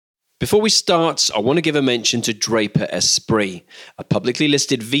Before we start, I want to give a mention to Draper Esprit, a publicly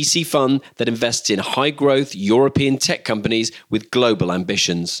listed VC fund that invests in high-growth European tech companies with global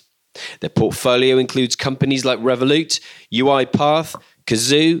ambitions. Their portfolio includes companies like Revolut, UiPath,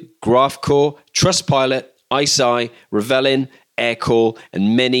 Kazoo, GraphCore, Trustpilot, ICEYE, Revelin, Aircall,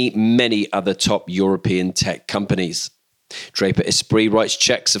 and many, many other top European tech companies. Draper Esprit writes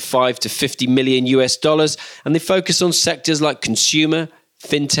checks of $5 to $50 million US, and they focus on sectors like consumer,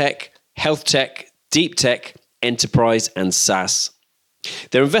 fintech, health tech, deep tech, enterprise, and SaaS.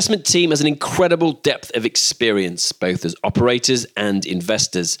 Their investment team has an incredible depth of experience, both as operators and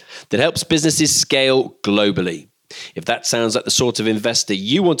investors, that helps businesses scale globally. If that sounds like the sort of investor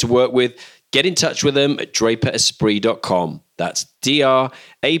you want to work with, get in touch with them at draperesprit.com. That's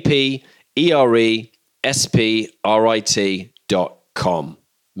DRAPERESPRIT.com.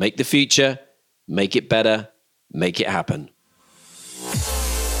 Make the future, make it better, make it happen.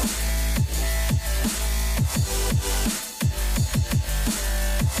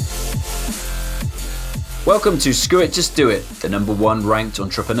 Welcome to Screw It, Just Do It, the #1 ranked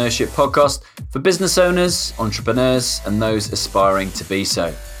entrepreneurship podcast for business owners, entrepreneurs, and those aspiring to be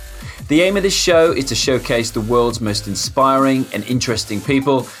so. The aim of this show is to showcase the world's most inspiring and interesting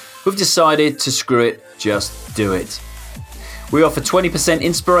people who've decided to screw it, just do it. We offer 20%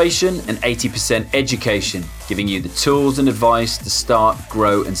 inspiration and 80% education, giving you the tools and advice to start,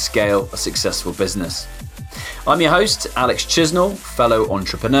 grow, and scale a successful business. I'm your host, Alex Chisnell, fellow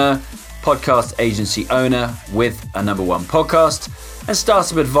entrepreneur, podcast agency owner with a #1 podcast, and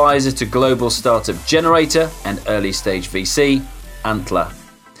startup advisor to global startup generator and early stage VC, Antler.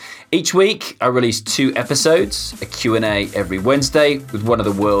 Each week, I release 2 episodes, a Q&A every Wednesday with one of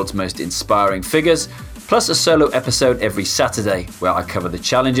the world's most inspiring figures, plus a solo episode every Saturday where I cover the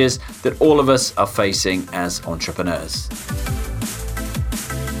challenges that all of us are facing as entrepreneurs.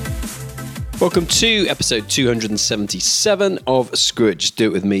 Welcome to episode 277 of Screw It, Just Do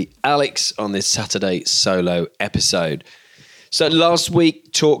It with me, Alex, on this Saturday solo episode. So last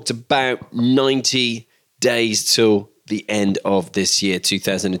week talked about 90 days till the end of this year,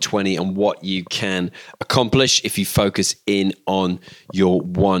 2020, and what you can accomplish if you focus in on your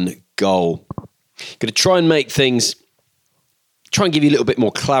one goal. Going to try and give you a little bit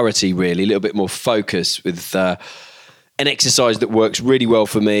more clarity, really, a little bit more focus with an exercise that works really well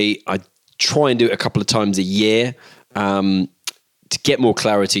for me. I try and do it a couple of times a year to get more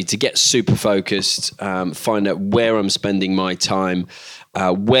clarity, to get super focused, find out where I'm spending my time,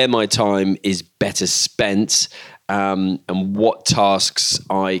 where my time is better spent, and what tasks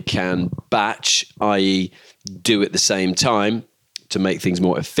I can batch, i.e. do at the same time to make things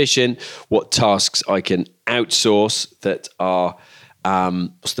more efficient, what tasks I can outsource that are,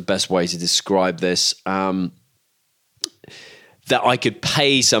 what's the best way to describe this? That I could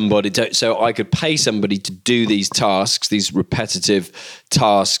pay somebody to do these tasks, these repetitive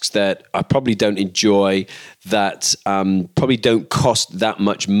tasks that I probably don't enjoy, that probably don't cost that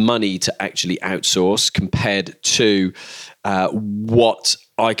much money to actually outsource compared to what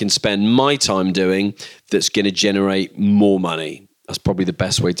I can spend my time doing that's going to generate more money. That's probably the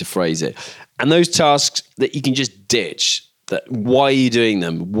best way to phrase it. And those tasks that you can just ditch, that why are you doing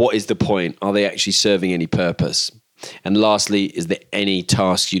them? What is the point? Are they actually serving any purpose? And lastly, is there any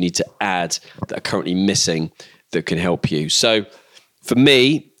tasks you need to add that are currently missing that can help you? So for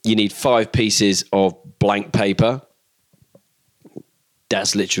me, you need 5 pieces of blank paper.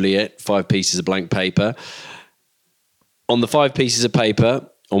 That's literally it, 5 pieces of blank paper. On the 5 pieces of paper,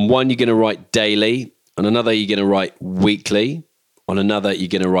 on one you're going to write daily, on another you're going to write weekly, on another you're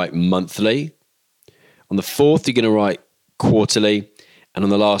going to write monthly, on the 4th you're going to write quarterly, and on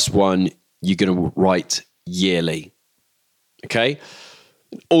the last one you're going to write yearly. Okay?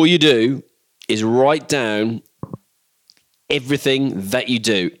 All you do is write down everything that you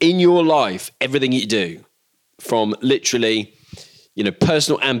do in your life, everything you do, from literally,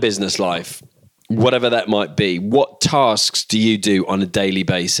 personal and business life, whatever that might be. What tasks do you do on a daily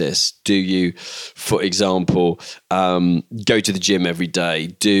basis? Do you, for example, go to the gym every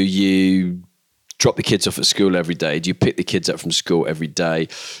day? Do you drop the kids off at school every day? Do you pick the kids up from school every day?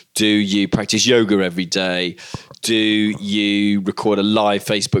 Do you practice yoga every day? Do you record a live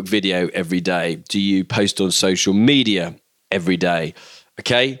Facebook video every day? Do you post on social media every day?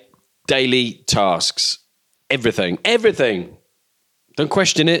 Okay? Daily tasks. Everything. Don't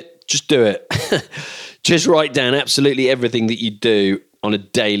question it. Just do it. Just write down absolutely everything that you do on a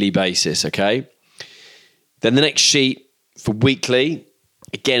daily basis, okay? Then the next sheet for weekly,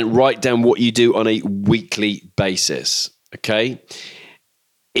 again, write down what you do on a weekly basis, okay?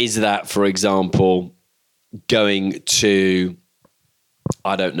 Is that, for example, going to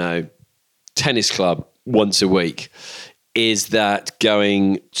I don't know, tennis club once a week? Is that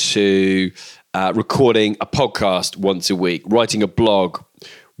going to recording a podcast once a week, writing a blog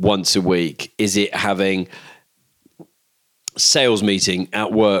once a week? Is it having sales meeting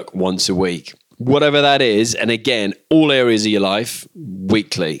at work once a week? Whatever that is, and again, all areas of your life,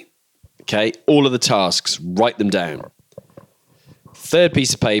 weekly. Okay, all of the tasks, write them down. Third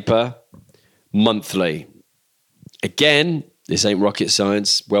piece of paper, monthly. Again, this ain't rocket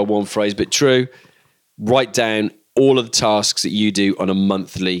science, well-worn phrase, but true. Write down all of the tasks that you do on a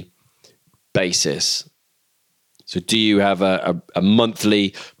monthly basis. So do you have a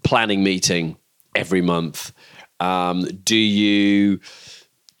monthly planning meeting every month? Do you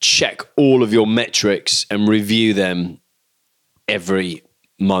check all of your metrics and review them every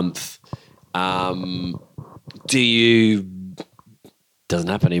month? Do you, doesn't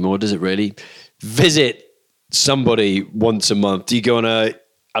happen anymore, does it really? Visit somebody once a month? Do you go on a,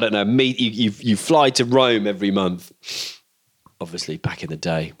 I don't know, you fly to Rome every month? Obviously back in the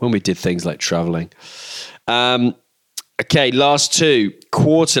day when we did things like traveling. Okay, last two,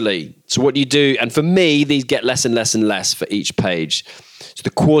 quarterly. So what do you do? And for me, these get less and less and less for each page. So the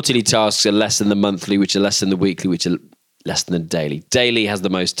quarterly tasks are less than the monthly, which are less than the weekly, which are less than the daily. Daily has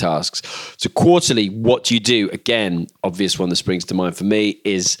the most tasks. So quarterly, what do you do? Again, obvious one that springs to mind for me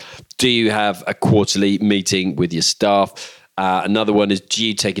is, do you have a quarterly meeting with your staff? Another one is, do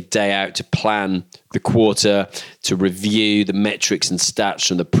you take a day out to plan the quarter, to review the metrics and stats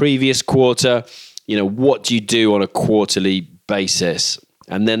from the previous quarter? You know, what do you do on a quarterly basis?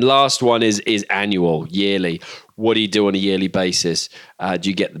 And then last one is annual, yearly. What do you do on a yearly basis? Do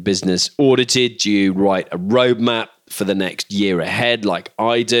you get the business audited? Do you write a roadmap for the next year ahead like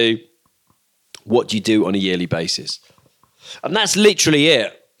I do? What do you do on a yearly basis? And that's literally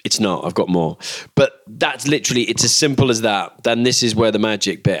it. It's not, I've got more. But that's literally, it's as simple as that. Then this is where the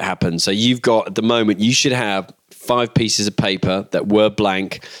magic bit happens. So you've got, at the moment, you should have 5 pieces of paper that were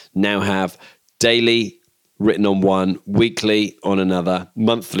blank, now have daily written on one, weekly on another,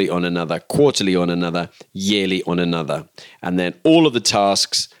 monthly on another, quarterly on another, yearly on another. And then all of the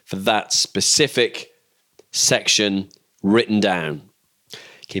tasks for that specific section written down.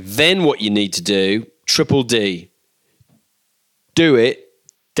 Okay, then what you need to do, triple D, do it,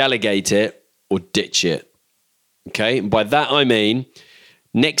 delegate it, or ditch it. Okay, and by that I mean,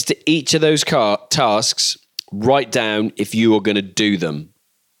 next to each of those tasks, write down if you are going to do them.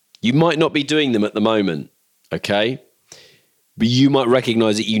 You might not be doing them at the moment, okay? But you might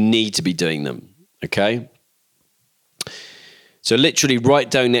recognize that you need to be doing them, okay? So literally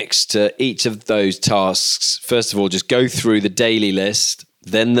write down next to each of those tasks. First of all, just go through the daily list,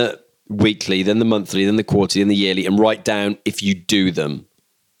 then the weekly, then the monthly, then the quarterly, then the yearly, and write down if you do them.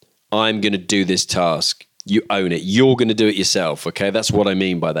 I'm going to do this task. You own it. You're going to do it yourself, okay? That's what I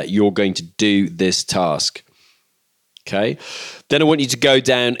mean by that. You're going to do this task. Okay. Then I want you to go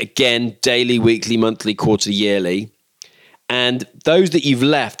down again, daily, weekly, monthly, quarterly, yearly. And those that you've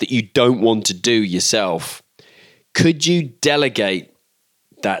left that you don't want to do yourself, could you delegate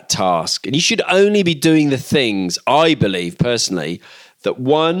that task? And you should only be doing the things, I believe personally, that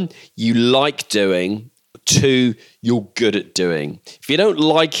 1, you like doing, 2, you're good at doing. If you don't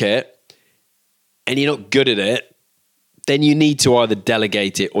like it and you're not good at it, then you need to either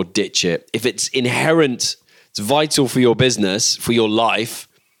delegate it or ditch it. If it's inherent, it's vital for your business, for your life,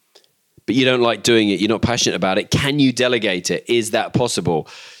 but you don't like doing it, you're not passionate about it, can you delegate it? Is that possible?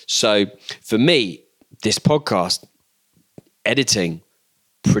 So for me, this podcast, editing,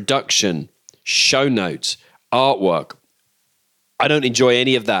 production, show notes, artwork, I don't enjoy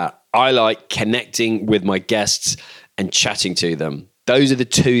any of that. I like connecting with my guests and chatting to them. Those are the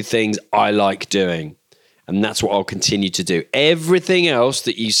 2 things I like doing, and that's what I'll continue to do. Everything else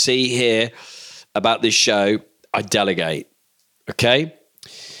that you see here about this show, I delegate, okay?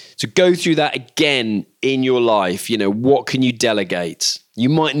 So go through that again in your life. You know, what can you delegate? You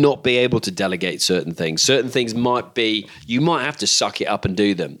might not be able to delegate certain things. Certain things might be, you might have to suck it up and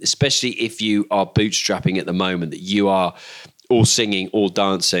do them, especially if you are bootstrapping at the moment, that you are all singing, all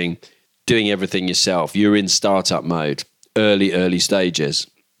dancing, doing everything yourself. You're in startup mode, early stages.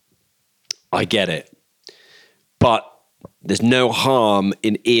 I get it. But there's no harm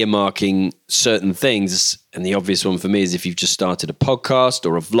in earmarking certain things. And the obvious one for me is if you've just started a podcast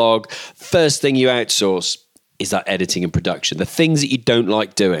or a vlog, first thing you outsource is that editing and production, the things that you don't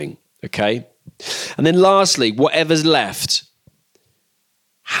like doing, okay? And then lastly, whatever's left,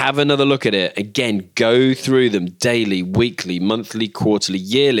 have another look at it. Again, go through them daily, weekly, monthly, quarterly,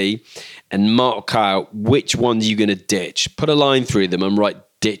 yearly, and mark out which ones you're going to ditch. Put a line through them and write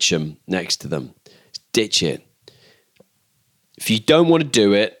ditch them next to them. Ditch it. If you don't want to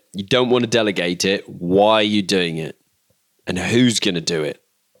do it, you don't want to delegate it, why are you doing it? And who's going to do it?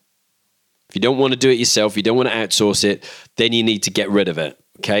 If you don't want to do it yourself, you don't want to outsource it, then you need to get rid of it.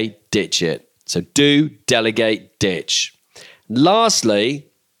 Okay? Ditch it. So do, delegate, ditch.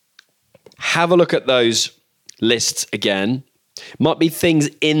 Lastly, have a look at those lists again. Might be things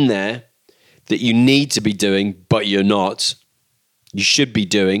in there that you need to be doing, but you're not. You should be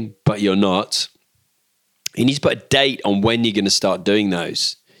doing, but you're not. You need to put a date on when you're going to start doing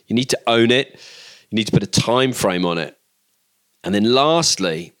those. You need to own it. You need to put a time frame on it. And then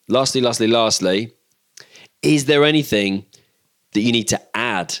lastly, is there anything that you need to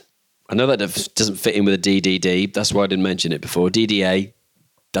add? I know that doesn't fit in with a DDD. That's why I didn't mention it before. DDA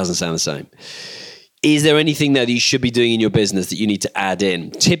doesn't sound the same. Is there anything there that you should be doing in your business that you need to add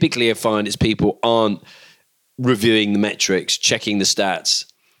in? Typically, I find it's people aren't reviewing the metrics, checking the stats.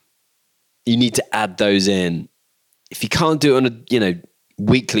 You need to add those in. If you can't do it on a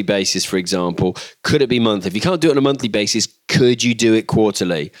weekly basis, for example, could it be monthly? If you can't do it on a monthly basis, could you do it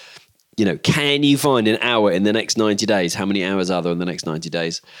quarterly? Can you find an hour in the next 90 days? How many hours are there in the next 90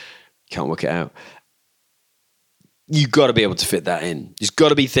 days? Can't work it out. You've got to be able to fit that in. There's got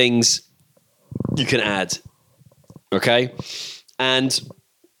to be things you can add. Okay? And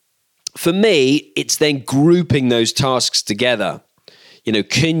for me, it's then grouping those tasks together.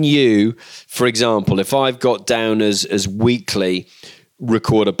 Can you, for example, if I've got down as weekly,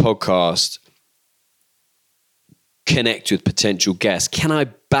 record a podcast, connect with potential guests, can I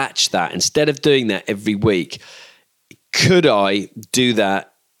batch that instead of doing that every week? Could I do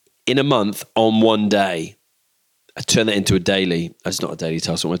that in a month on one day? I turn that into a daily. That's not a daily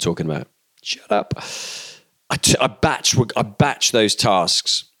task. What am I talking about? Shut up. I batch those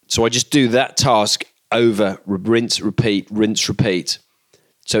tasks. So I just do that task over, rinse, repeat.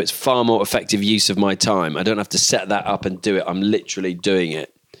 So it's far more effective use of my time. I don't have to set that up and do it. I'm literally doing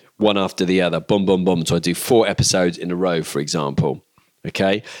it one after the other. Boom, boom, boom. So I do 4 episodes in a row, for example.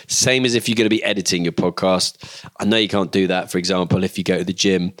 Okay. Same as if you're going to be editing your podcast. I know you can't do that, for example, if you go to the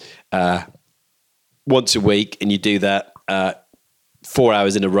gym once a week and you do that 4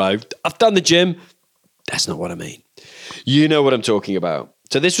 hours in a row. I've done the gym. That's not what I mean. You know what I'm talking about.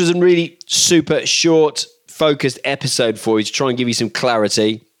 So this was a really super short, focused episode for you to try and give you some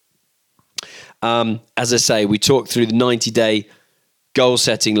clarity. As I say, we talked through the 90-day goal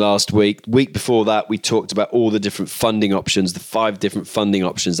setting last week. Week before that, we talked about all the different funding options, the 5 different funding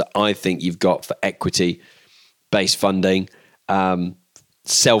options that I think you've got for equity-based funding,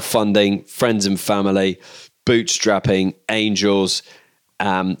 self-funding, friends and family, bootstrapping, angels,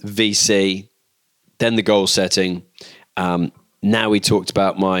 VC, then the goal setting. Now we talked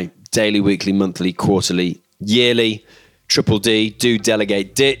about my daily, weekly, monthly, quarterly, yearly, triple D, do,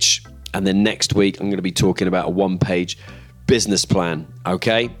 delegate, ditch. And then next week, I'm going to be talking about a 1-page business plan.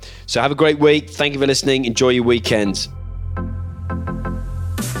 Okay? So have a great week. Thank you for listening. Enjoy your weekend.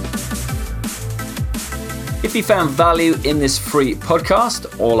 If you found value in this free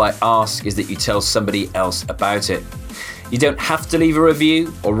podcast, all I ask is that you tell somebody else about it. You don't have to leave a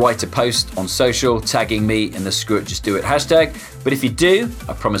review or write a post on social tagging me in the Screw It Just Do It hashtag, but if you do,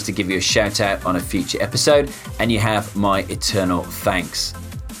 I promise to give you a shout out on a future episode and you have my eternal thanks.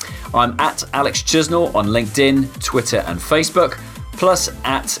 I'm at Alex Chisnell on LinkedIn, Twitter and Facebook, plus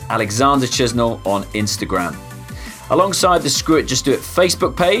at Alexander Chisnell on Instagram. Alongside the Screw It Just Do It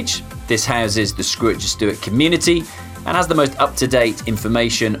Facebook page, this houses the Screw It Just Do It community and has the most up-to-date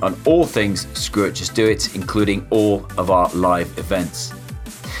information on all things Screw It Just Do It, including all of our live events.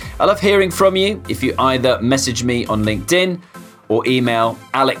 I love hearing from you. If you either message me on LinkedIn or email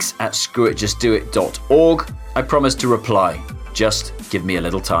alex@screwitjustdoit.org, I promise to reply. Just give me a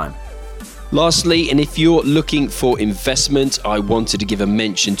little time. Lastly, and if you're looking for investment, I wanted to give a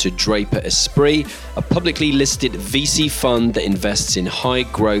mention to Draper Esprit, a publicly listed VC fund that invests in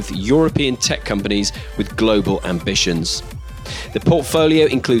high-growth European tech companies with global ambitions. The portfolio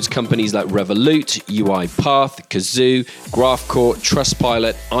includes companies like Revolut, UiPath, Kazoo, GraphCore,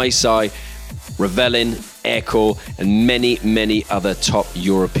 Trustpilot, ICEYE, Revelin, Aircall, and many, many other top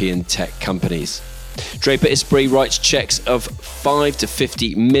European tech companies. Draper Esprit writes checks of £5 to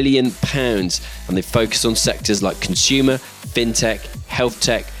 £50 million, and they focus on sectors like consumer, fintech, health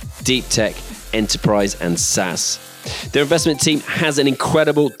tech, deep tech, enterprise, and SaaS. Their investment team has an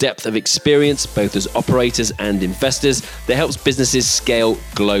incredible depth of experience, both as operators and investors, that helps businesses scale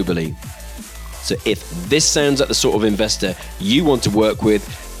globally. So if this sounds like the sort of investor you want to work with,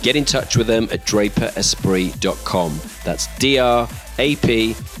 get in touch with them at draperesprit.com. That's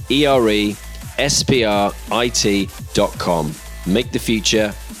DRAPERESPRIT.com. Make the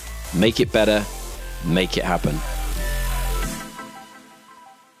future, make it better, make it happen.